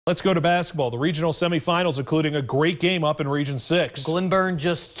Let's go to basketball. The regional semifinals, including a great game up in Region 6. Glenburn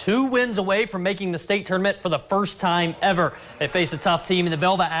just 2 wins away from making the state tournament for the first time ever. They face a tough team in the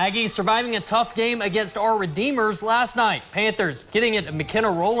Velva Aggies, surviving a tough game against our Redeemers last night. Panthers getting it to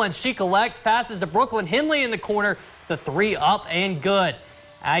McKenna Rowland. She collects, passes to Brooklyn Henley in the corner. The 3 up and good.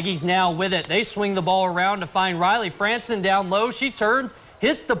 Aggies now with it. They swing the ball around to find Riley Franson down low. She turns,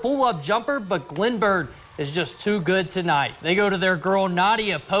 hits the pull-up jumper, but Glenburn is just too good tonight. They go to their girl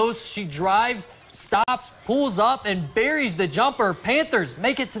Nadia Post. She drives, stops, pulls up, and buries the jumper. Panthers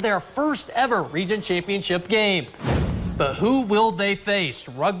make it to their first ever region championship game. But who will they face?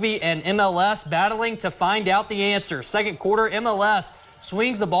 Rugby and MLS battling to find out the answer. Second quarter, MLS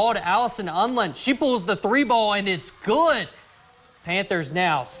swings the ball to Allison Unland. She pulls the 3 ball, and it's good. Panthers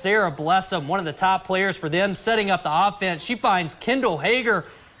now, Sarah Blessum, one of the top players for them, setting up the offense. She finds Kendall Hager.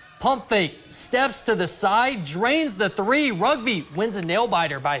 Pump fake, steps to the side, drains the 3. Rugby wins a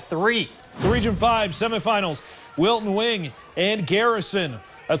nail-biter by 3. The Region 5 semifinals, Wilton Wing and Garrison.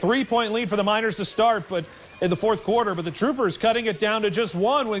 A 3-point lead for the Miners to start, but in the fourth quarter, but the Troopers cutting it down to just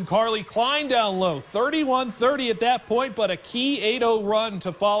 1 when Carly Klein down low. 31-30 at that point, but a key 8-0 run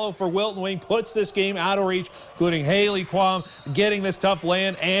to follow for Wilton Wing puts this game out of reach, including Haley Quam getting this tough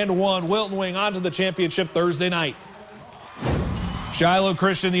land and 1. Wilton Wing onto the championship Thursday night. Shiloh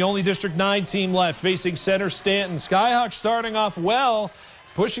Christian, the only District 9 team left, facing Center Stanton. Skyhawks starting off well,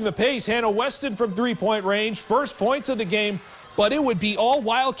 pushing the pace. Hannah Weston from 3-point range, first points of the game, but it would be all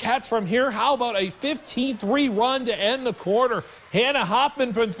Wildcats from here. How about a 15-3 run to end the quarter? Hannah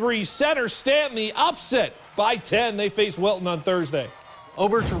Hoffman from 3, Center Stanton, the upset by 10. They face Wilton on Thursday.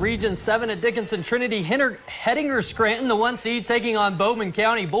 Over to Region 7 at Dickinson Trinity. Hettinger Scranton, the 1 seed, taking on Bowman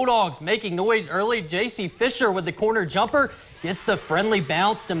County. Bulldogs making noise early. J.C. Fisher with the corner jumper gets the friendly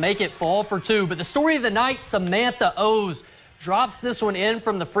bounce to make it fall for 2. But the story of the night, Samantha O's drops this one in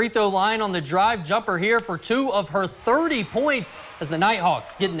from the free throw line on the drive jumper here for 2 of her 30 points as the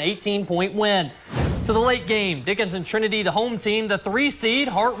Nighthawks get an 18-point win. To the late game, Dickinson Trinity, the home team, the 3 seed,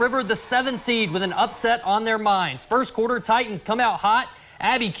 Hart River, the 7 seed, with an upset on their minds. First quarter, Titans come out hot.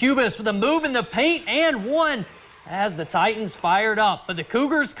 Abby Cubis with a move in the paint and 1 as the Titans fired up. But the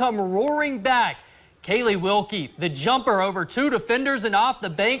Cougars come roaring back. Kaylee Wilkie, the jumper over 2 defenders and off the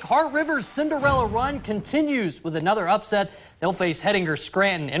bank. Hart River's Cinderella run continues with another upset. They'll face Hettinger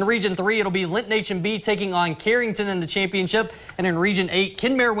Scranton. In Region 3, it'll be Linton H&B taking on Carrington in the championship. And in Region 8,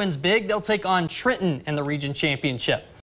 Kenmare wins big. They'll take on Trenton in the region championship.